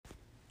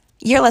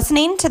You're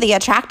listening to the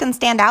Attract and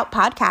Stand Out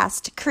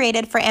podcast,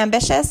 created for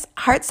ambitious,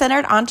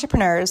 heart-centered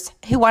entrepreneurs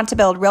who want to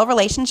build real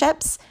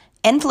relationships,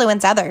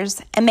 influence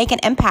others, and make an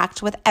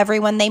impact with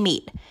everyone they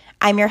meet.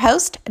 I'm your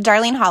host,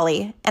 Darlene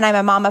Holly, and I'm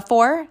a mom of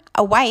four,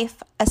 a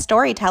wife, a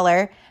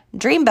storyteller,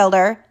 dream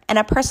builder, and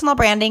a personal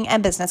branding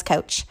and business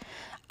coach.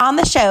 On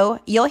the show,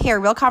 you'll hear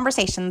real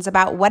conversations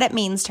about what it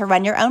means to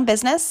run your own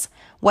business,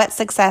 what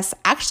success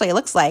actually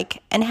looks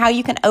like, and how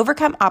you can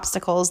overcome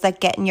obstacles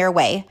that get in your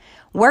way.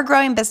 We're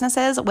growing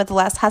businesses with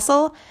less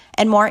hustle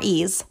and more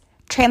ease,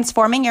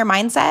 transforming your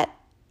mindset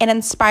and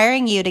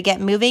inspiring you to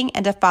get moving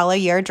and to follow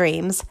your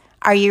dreams.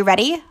 Are you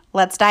ready?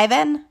 Let's dive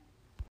in.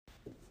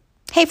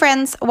 Hey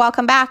friends,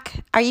 welcome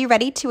back. Are you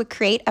ready to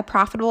create a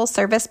profitable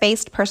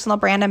service-based personal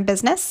brand and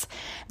business?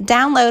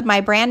 Download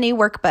my brand new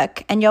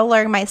workbook and you'll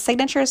learn my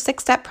signature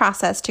 6-step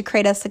process to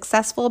create a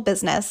successful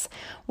business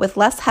with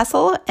less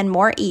hustle and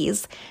more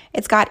ease.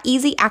 It's got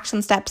easy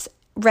action steps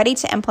ready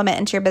to implement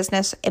into your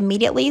business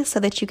immediately so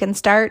that you can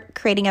start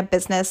creating a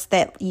business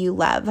that you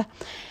love.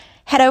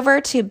 Head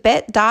over to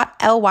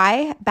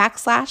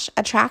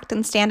bit.ly/attract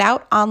and stand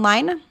out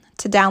online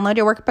to download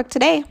your workbook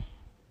today.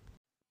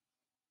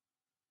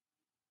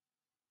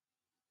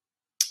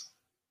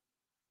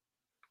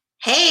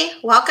 Hey,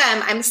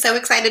 welcome. I'm so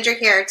excited you're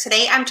here.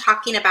 Today I'm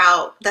talking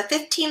about the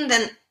 15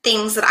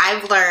 things that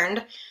I've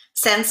learned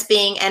since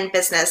being in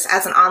business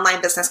as an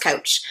online business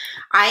coach.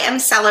 I am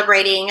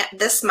celebrating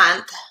this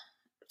month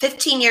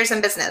 15 years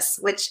in business,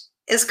 which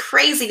is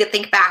crazy to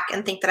think back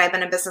and think that I've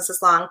been in business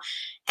this long.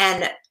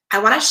 And I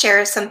want to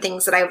share some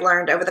things that I've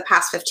learned over the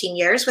past 15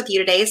 years with you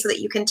today so that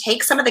you can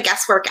take some of the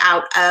guesswork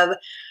out of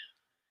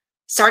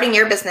starting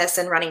your business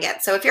and running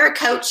it. So if you're a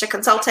coach, a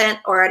consultant,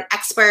 or an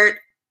expert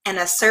and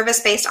a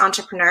service-based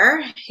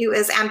entrepreneur who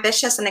is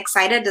ambitious and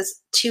excited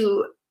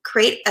to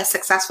create a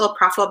successful,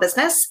 profitable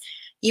business,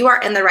 you are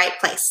in the right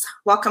place.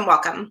 Welcome,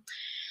 welcome.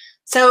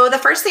 So the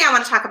first thing I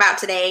want to talk about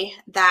today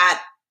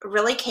that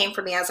really came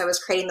for me as I was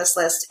creating this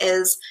list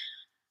is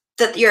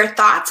that your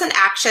thoughts and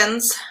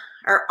actions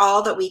are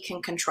all that we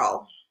can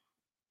control.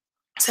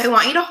 So I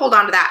want you to hold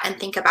on to that and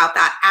think about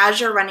that as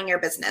you're running your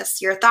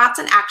business. Your thoughts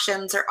and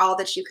actions are all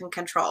that you can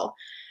control.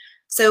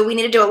 So we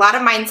need to do a lot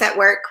of mindset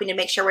work. We need to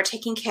make sure we're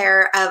taking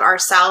care of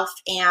ourselves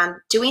and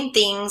doing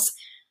things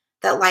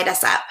that light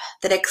us up,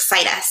 that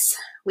excite us.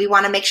 We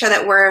want to make sure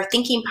that we're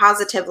thinking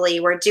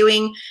positively. We're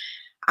doing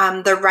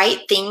the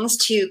right things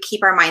to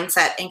keep our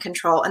mindset in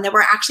control, and that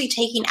we're actually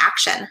taking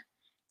action,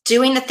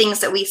 doing the things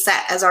that we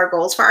set as our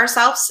goals for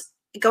ourselves,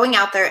 going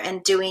out there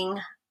and doing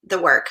the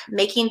work,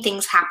 making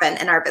things happen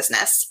in our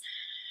business.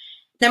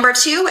 Number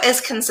 2 is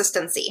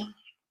consistency.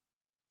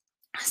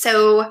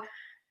 So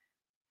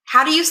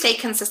how do you stay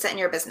consistent in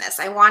your business?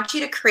 I want you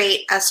to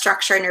create a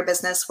structure in your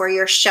business where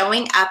you're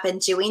showing up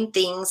and doing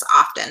things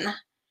often.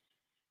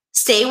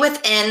 Stay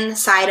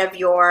inside of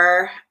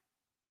your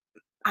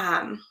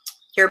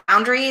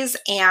boundaries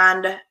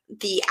and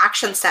the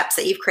action steps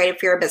that you've created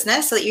for your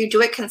business so that you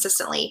do it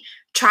consistently.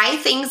 Try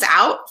things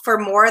out for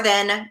more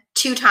than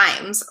 2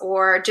 times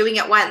or doing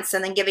it once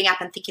and then giving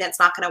up and thinking it's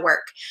not going to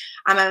work.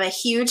 I'm a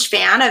huge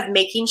fan of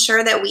making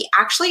sure that we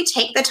actually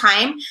take the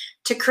time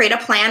to create a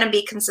plan and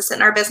be consistent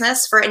in our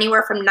business for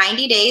anywhere from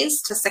 90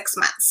 days to 6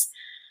 months.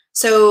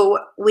 So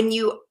when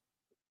you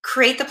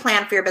create the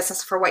plan for your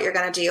business for what you're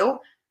going to do,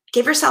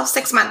 give yourself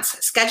 6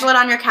 months. Schedule it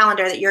on your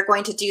calendar that you're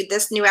going to do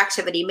this new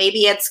activity.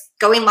 Maybe it's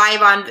going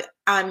live on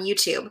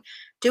YouTube.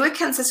 Do it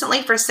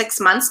consistently for 6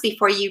 months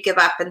before you give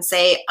up and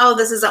say, oh,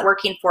 this isn't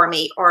working for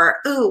me, or,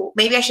 ooh,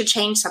 maybe I should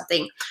change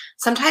something.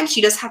 Sometimes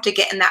you just have to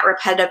get in that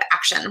repetitive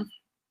action.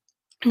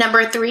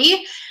 Number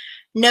 3,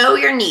 know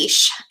your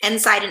niche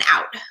inside and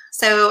out.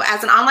 So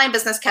as an online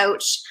business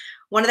coach,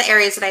 one of the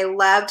areas that I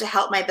love to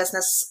help my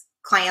business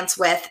clients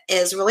with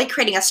is really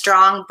creating a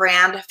strong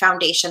brand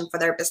foundation for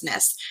their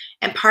business.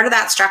 And part of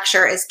that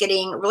structure is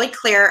getting really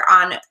clear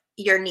on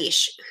your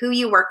niche, who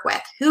you work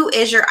with, who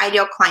is your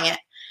ideal client,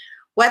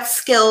 what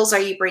skills are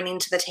you bringing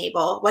to the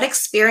table, what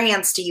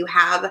experience do you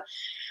have,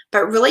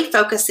 but really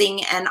focusing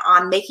in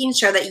on making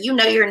sure that you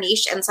know your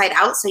niche inside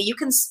out so you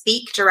can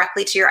speak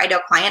directly to your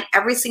ideal client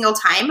every single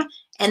time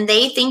and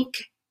they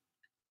think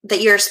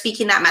that you're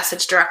speaking that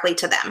message directly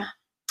to them.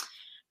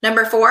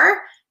 Number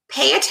 4,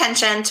 pay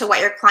attention to what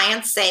your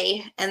clients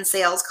say in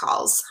sales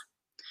calls.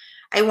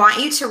 I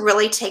want you to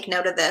really take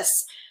note of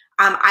this.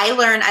 I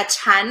learn a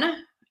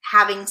ton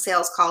having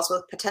sales calls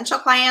with potential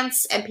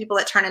clients and people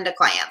that turn into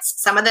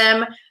clients. Some of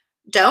them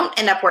don't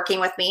end up working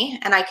with me,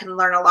 and I can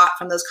learn a lot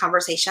from those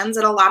conversations.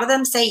 And a lot of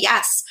them say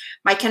yes.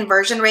 My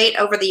conversion rate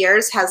over the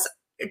years has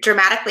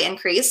dramatically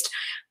increased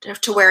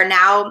to where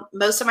now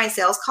most of my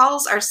sales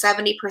calls are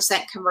 70%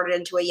 converted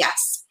into a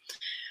yes.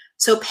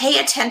 So pay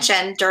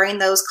attention during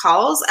those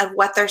calls of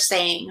what they're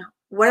saying.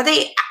 What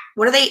is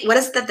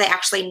it that they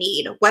actually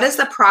need? What is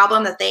the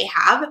problem that they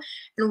have?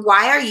 And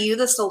why are you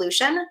the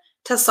solution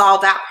to solve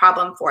that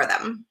problem for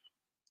them?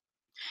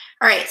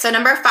 All right, so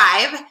number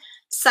 5,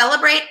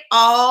 celebrate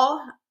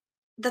all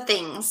the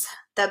things,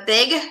 the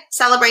big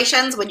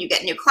celebrations when you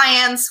get new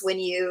clients, when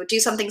you do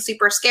something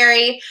super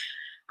scary.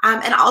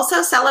 And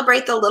also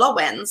celebrate the little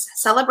wins.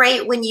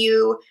 Celebrate when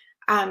you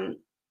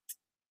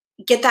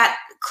get that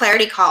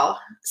clarity call.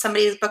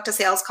 Somebody's booked a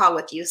sales call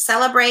with you.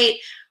 Celebrate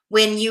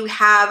when you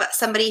have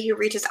somebody who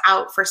reaches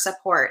out for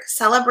support.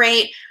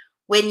 Celebrate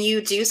when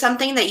you do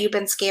something that you've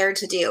been scared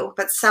to do,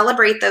 but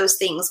celebrate those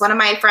things. One of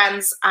my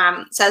friends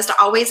says to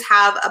always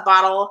have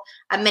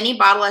a mini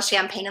bottle of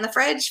champagne in the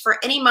fridge for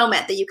any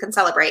moment that you can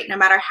celebrate, no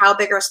matter how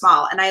big or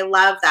small. And I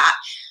love that.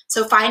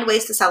 So find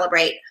ways to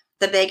celebrate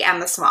the big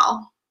and the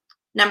small.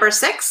 Number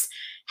 6,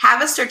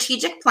 have a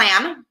strategic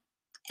plan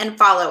and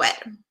follow it.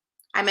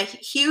 I'm a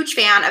huge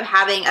fan of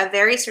having a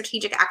very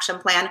strategic action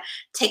plan.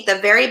 Take the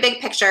very big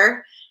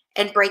picture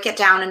and break it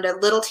down into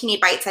little teeny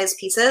bite-sized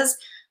pieces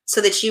so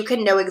that you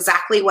can know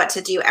exactly what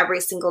to do every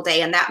single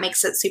day. And that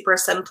makes it super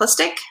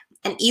simplistic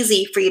and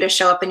easy for you to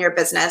show up in your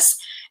business.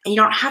 And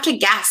you don't have to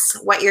guess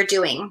what you're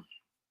doing.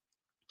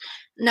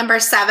 Number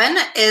 7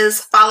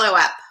 is follow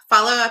up.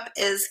 Follow up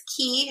is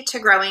key to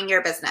growing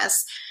your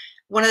business.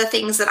 One of the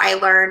things that I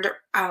learned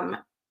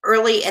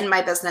early in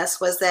my business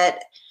was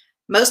that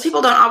most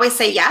people don't always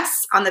say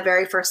yes on the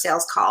very first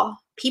sales call.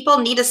 People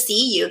need to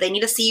see you. They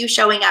need to see you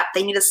showing up.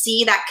 They need to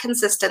see that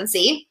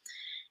consistency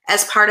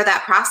as part of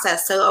that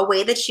process. So a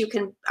way that you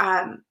can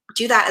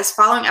do that is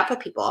following up with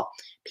people.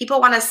 People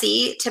want to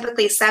see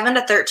typically 7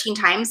 to 13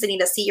 times. They need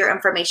to see your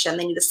information.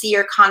 They need to see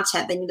your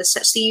content. They need to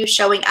see you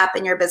showing up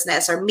in your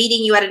business or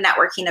meeting you at a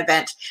networking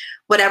event,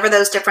 whatever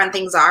those different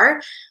things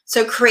are.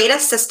 So create a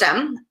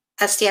system,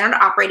 a standard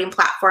operating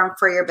platform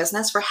for your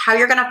business for how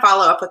you're going to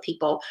follow up with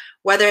people,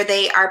 whether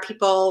they are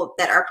people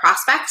that are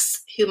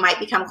prospects who might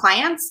become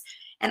clients,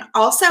 and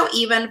also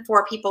even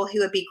for people who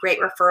would be great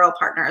referral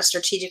partners,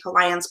 strategic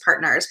alliance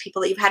partners,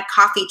 people that you've had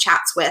coffee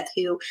chats with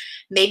who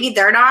maybe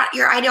they're not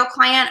your ideal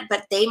client,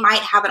 but they might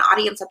have an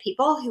audience of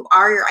people who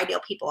are your ideal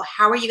people.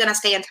 How are you going to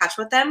stay in touch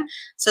with them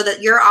so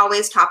that you're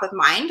always top of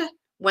mind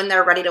when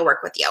they're ready to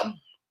work with you?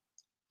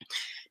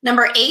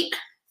 Number 8,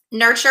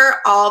 nurture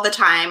all the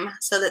time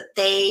so that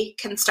they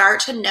can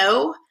start to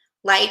know,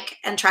 like,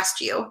 and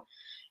trust you.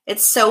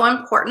 It's so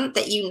important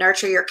that you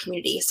nurture your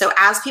community. So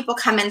as people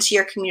come into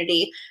your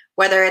community,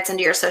 whether it's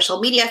into your social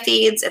media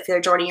feeds, if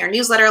they're joining your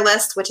newsletter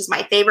list, which is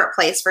my favorite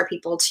place for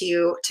people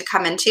to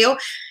come into,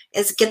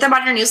 is get them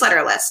on your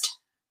newsletter list.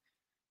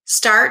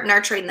 Start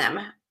nurturing them.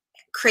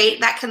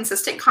 Create that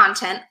consistent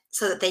content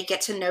so that they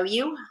get to know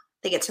you,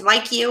 they get to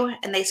like you,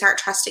 and they start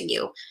trusting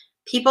you.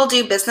 People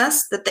do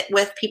business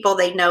with people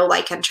they know,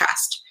 like, and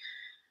trust.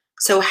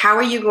 So how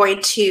are you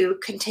going to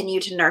continue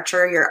to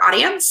nurture your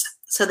audience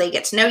so they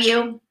get to know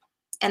you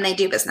and they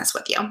do business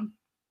with you?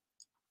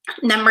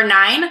 Number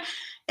 9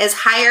 is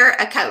hire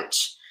a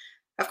coach.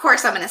 Of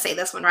course, I'm going to say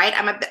this one, right?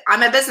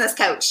 I'm a business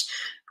coach.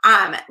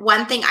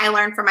 One thing I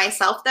learned for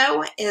myself,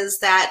 though, is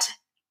that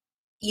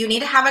you need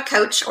to have a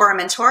coach or a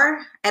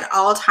mentor at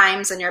all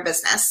times in your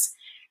business.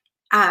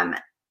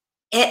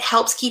 It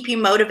helps keep you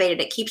motivated.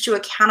 It keeps you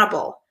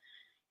accountable.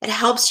 It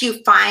helps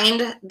you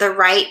find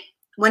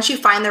once you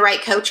find the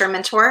right coach or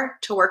mentor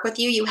to work with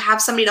you, you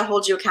have somebody to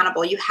hold you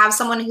accountable. You have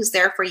someone who's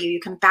there for you. You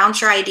can bounce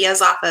your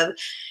ideas off of.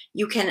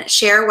 You can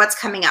share what's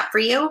coming up for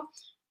you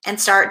and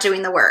start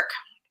doing the work.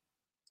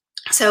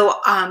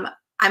 So I'm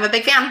a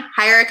big fan.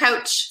 Hire a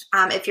coach.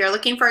 If you're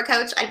looking for a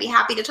coach, I'd be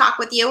happy to talk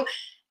with you.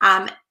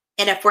 And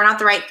if we're not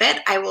the right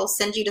fit, I will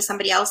send you to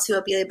somebody else who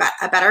will be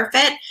a better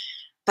fit.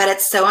 But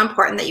it's so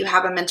important that you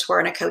have a mentor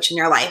and a coach in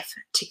your life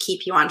to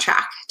keep you on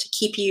track, to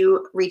keep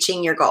you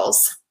reaching your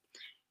goals.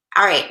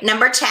 All right,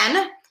 number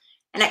 10,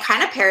 and it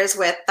kind of pairs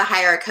with the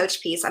hire a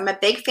coach piece. I'm a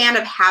big fan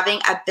of having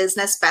a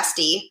business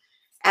bestie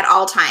at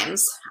all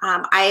times.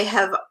 I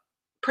have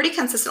pretty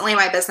consistently in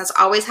my business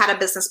always had a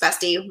business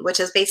bestie, which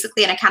is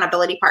basically an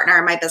accountability partner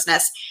in my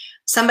business.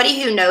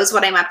 Somebody who knows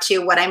what I'm up to,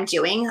 what I'm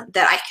doing,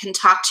 that I can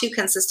talk to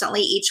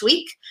consistently each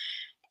week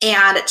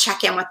and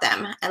check in with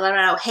them and let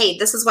them know, hey,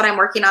 this is what I'm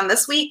working on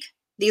this week.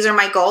 These are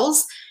my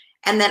goals.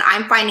 And then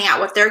I'm finding out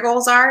what their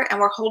goals are, and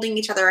we're holding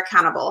each other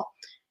accountable.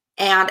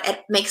 And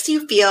it makes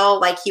you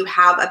feel like you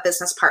have a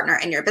business partner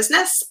in your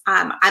business.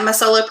 I'm a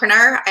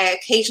solopreneur. I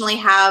occasionally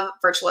have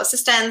virtual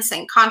assistants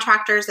and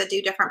contractors that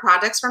do different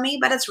projects for me,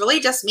 but it's really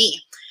just me.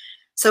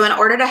 So in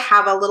order to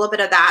have a little bit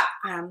of that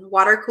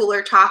water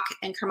cooler talk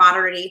and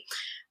camaraderie,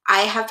 I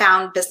have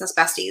found business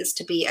besties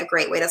to be a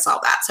great way to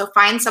solve that. So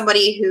find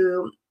somebody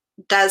who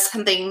does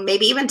something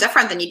maybe even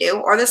different than you do,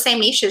 or the same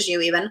niche as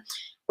you even,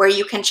 where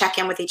you can check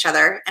in with each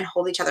other and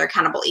hold each other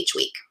accountable each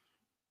week.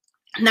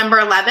 Number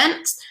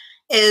 11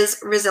 is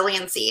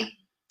resiliency.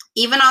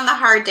 Even on the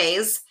hard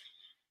days,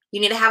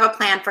 you need to have a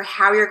plan for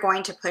how you're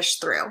going to push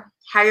through,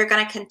 how you're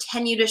going to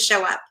continue to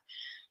show up.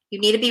 You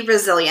need to be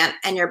resilient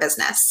in your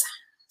business.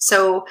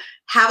 So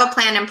have a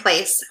plan in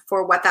place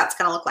for what that's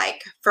going to look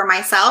like. For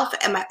myself,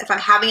 if I'm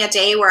having a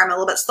day where I'm a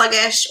little bit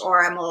sluggish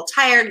or I'm a little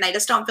tired and I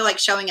just don't feel like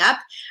showing up,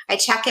 I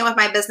check in with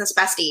my business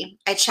bestie.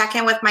 I check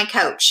in with my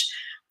coach.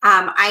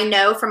 I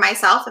know for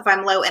myself, if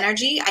I'm low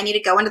energy, I need to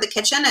go into the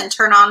kitchen and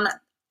turn on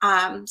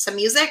some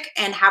music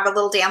and have a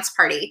little dance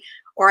party,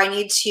 or I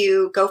need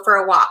to go for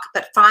a walk.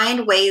 But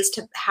find ways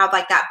to have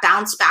like that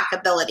bounce back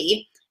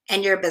ability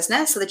in your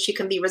business so that you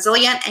can be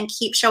resilient and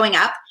keep showing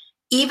up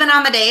even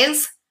on the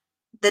days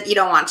that you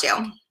don't want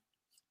to.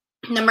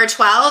 Number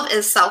 12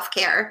 is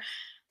self-care.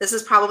 This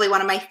is probably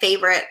one of my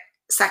favorite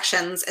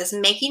sections, is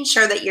making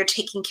sure that you're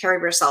taking care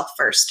of yourself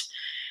first.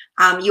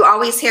 You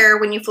always hear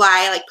when you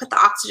fly, like, put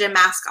the oxygen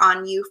mask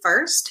on you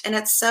first. And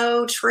it's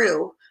so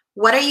true.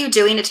 What are you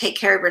doing to take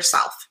care of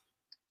yourself?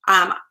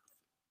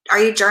 Are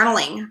you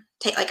journaling?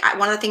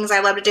 One of the things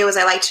I love to do is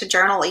I like to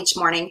journal each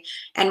morning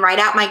and write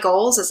out my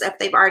goals as if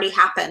they've already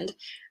happened.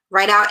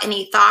 Write out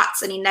any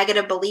thoughts, any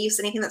negative beliefs,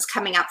 anything that's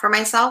coming up for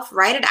myself.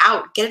 Write it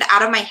out. Get it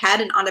out of my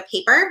head and onto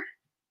paper.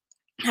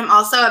 I'm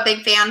also a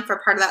big fan for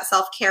part of that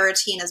self-care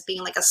routine as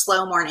being like a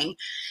slow morning.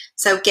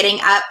 So getting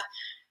up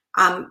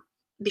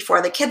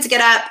before the kids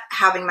get up,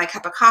 having my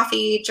cup of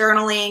coffee,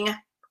 journaling,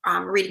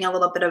 reading a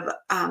little bit of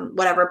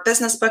whatever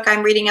business book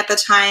I'm reading at the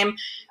time,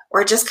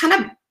 or just kind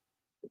of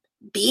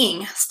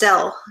being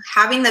still,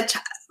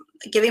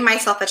 giving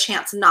myself a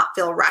chance to not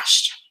feel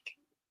rushed.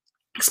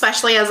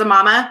 Especially as a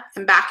mama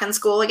and back in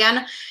school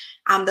again,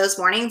 those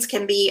mornings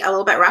can be a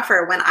little bit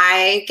rougher when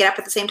I get up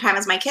at the same time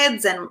as my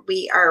kids and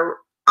we are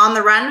on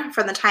the run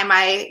from the time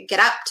I get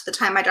up to the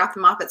time I drop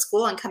them off at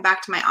school and come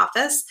back to my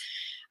office.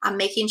 I'm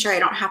making sure I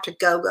don't have to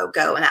go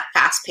in that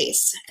fast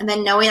pace. And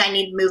then knowing I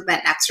need movement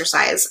and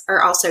exercise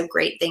are also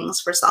great things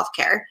for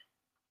self-care.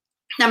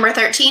 Number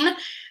 13,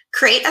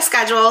 create a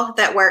schedule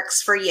that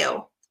works for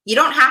you. You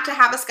don't have to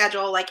have a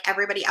schedule like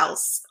everybody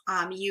else.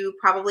 You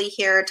probably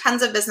hear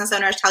tons of business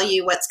owners tell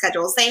you what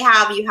schedules they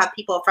have. You have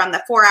people from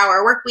the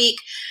 4-hour work week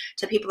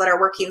to people that are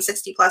working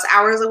 60+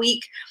 hours a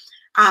week.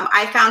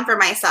 I found for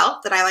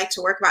myself that I like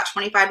to work about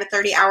 25 to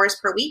 30 hours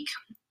per week.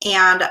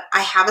 And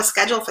I have a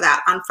schedule for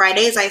that. On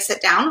Fridays, I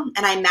sit down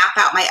and I map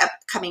out my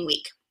upcoming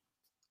week.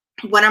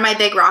 What are my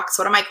big rocks?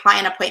 What are my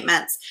client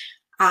appointments?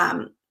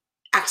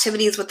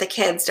 Activities with the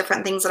kids,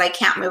 different things that I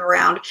can't move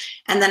around.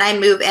 And then I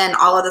move in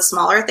all of the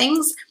smaller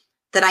things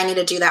that I need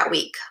to do that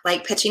week,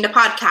 like pitching to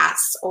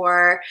podcasts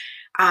or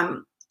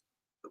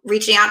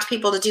reaching out to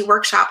people to do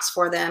workshops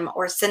for them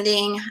or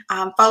sending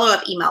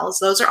follow-up emails.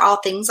 Those are all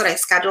things that I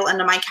schedule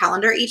into my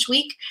calendar each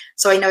week.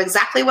 So I know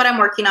exactly what I'm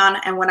working on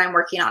and when I'm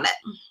working on it.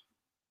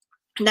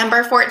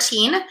 Number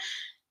 14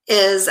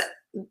 is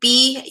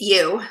be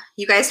you.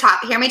 You guys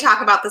hear me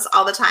talk about this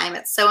all the time.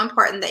 It's so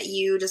important that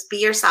you just be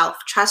yourself,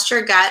 trust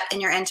your gut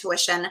and your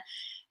intuition,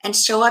 and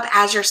show up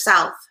as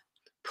yourself.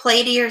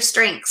 Play to your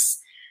strengths.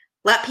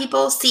 Let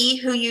people see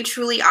who you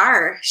truly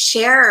are.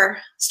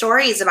 Share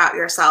stories about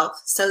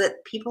yourself so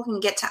that people can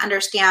get to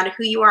understand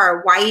who you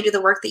are, why you do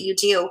the work that you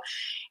do,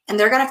 and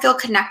they're going to feel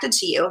connected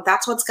to you.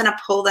 That's what's going to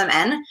pull them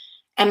in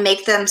and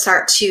make them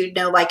start to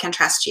know, like, and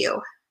trust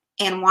you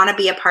and want to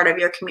be a part of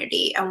your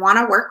community and want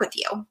to work with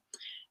you.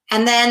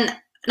 And then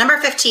number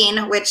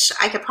 15, which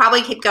I could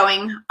probably keep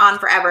going on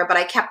forever, but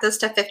I kept this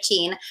to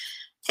 15,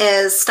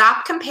 is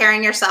stop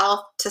comparing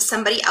yourself to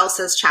somebody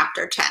else's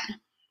chapter 10.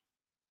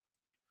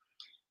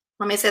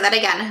 Let me say that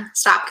again.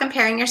 Stop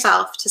comparing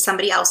yourself to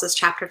somebody else's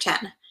chapter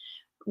 10.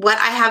 What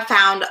I have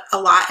found a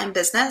lot in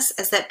business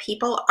is that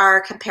people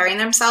are comparing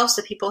themselves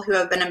to people who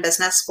have been in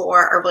business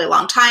for a really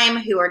long time,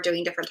 who are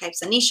doing different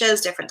types of niches,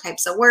 different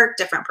types of work,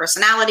 different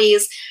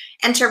personalities,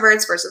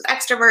 introverts versus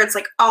extroverts,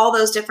 like all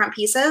those different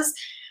pieces.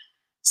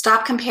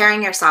 Stop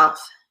comparing yourself.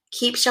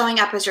 Keep showing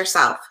up as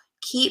yourself.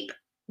 Keep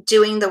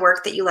doing the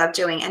work that you love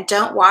doing, and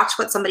don't watch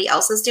what somebody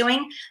else is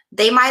doing.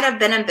 They might have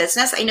been in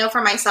business. I know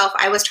for myself,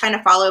 I was trying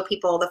to follow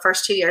people the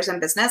first 2 years in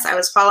business. I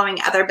was following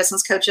other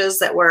business coaches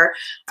that were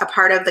a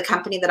part of the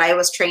company that I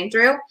was trained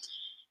through.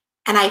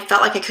 And I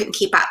felt like I couldn't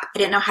keep up. I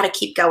didn't know how to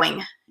keep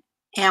going.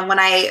 And when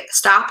I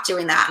stopped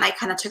doing that and I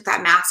kind of took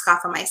that mask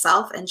off of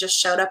myself and just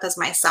showed up as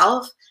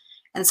myself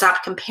and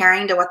stopped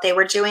comparing to what they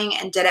were doing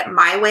and did it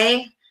my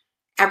way,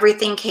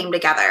 everything came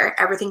together.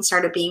 Everything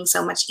started being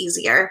so much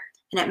easier.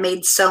 And it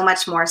made so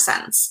much more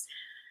sense.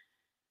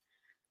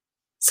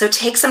 So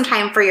take some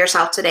time for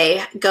yourself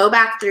today. Go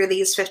back through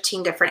these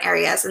 15 different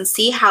areas and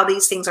see how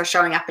these things are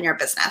showing up in your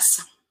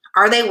business.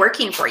 Are they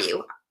working for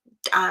you?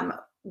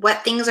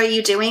 What things are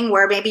you doing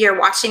where maybe you're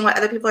watching what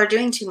other people are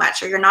doing too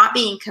much, or you're not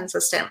being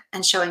consistent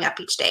and showing up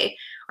each day?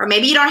 Or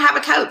maybe you don't have a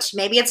coach.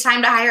 Maybe it's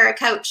time to hire a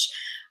coach.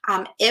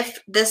 If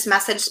this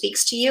message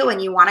speaks to you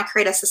and you want to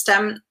create a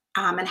system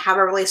and have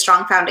a really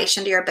strong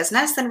foundation to your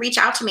business, then reach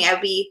out to me.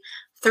 I'd be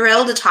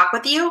thrilled to talk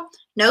with you.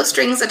 No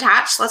strings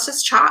attached. Let's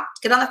just chat,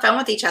 get on the phone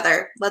with each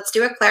other. Let's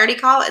do a clarity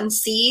call and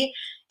see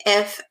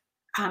if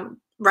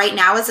right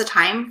now is the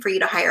time for you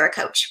to hire a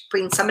coach.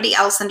 Bring somebody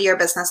else into your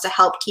business to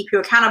help keep you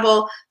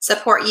accountable,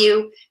 support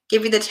you,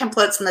 give you the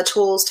templates and the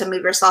tools to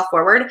move yourself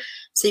forward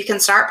so you can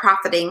start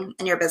profiting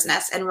in your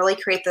business and really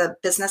create the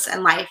business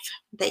and life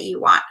that you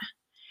want.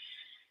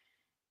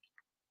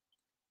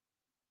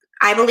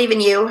 I believe in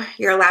you.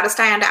 You're allowed to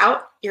stand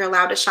out. You're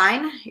allowed to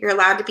shine. You're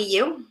allowed to be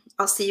you.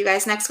 I'll see you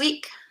guys next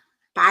week.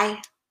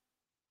 Bye.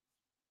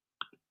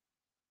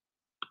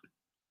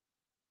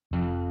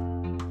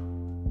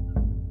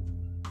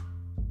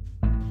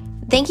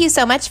 Thank you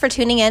so much for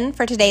tuning in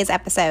for today's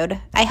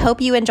episode. I hope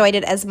you enjoyed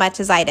it as much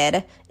as I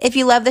did. If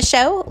you love the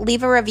show,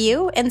 leave a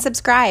review and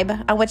subscribe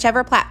on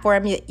whichever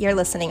platform you're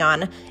listening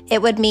on.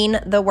 It would mean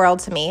the world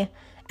to me.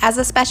 As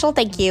a special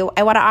thank you,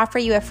 I want to offer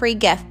you a free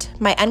gift,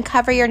 my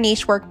Uncover Your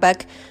Niche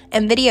workbook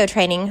and video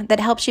training that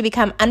helps you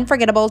become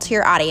unforgettable to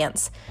your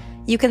audience.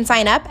 You can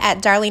sign up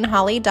at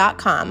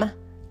darlingholly.com.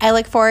 I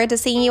look forward to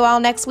seeing you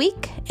all next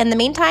week. In the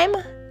meantime,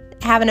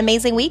 have an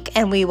amazing week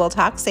and we will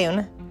talk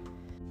soon.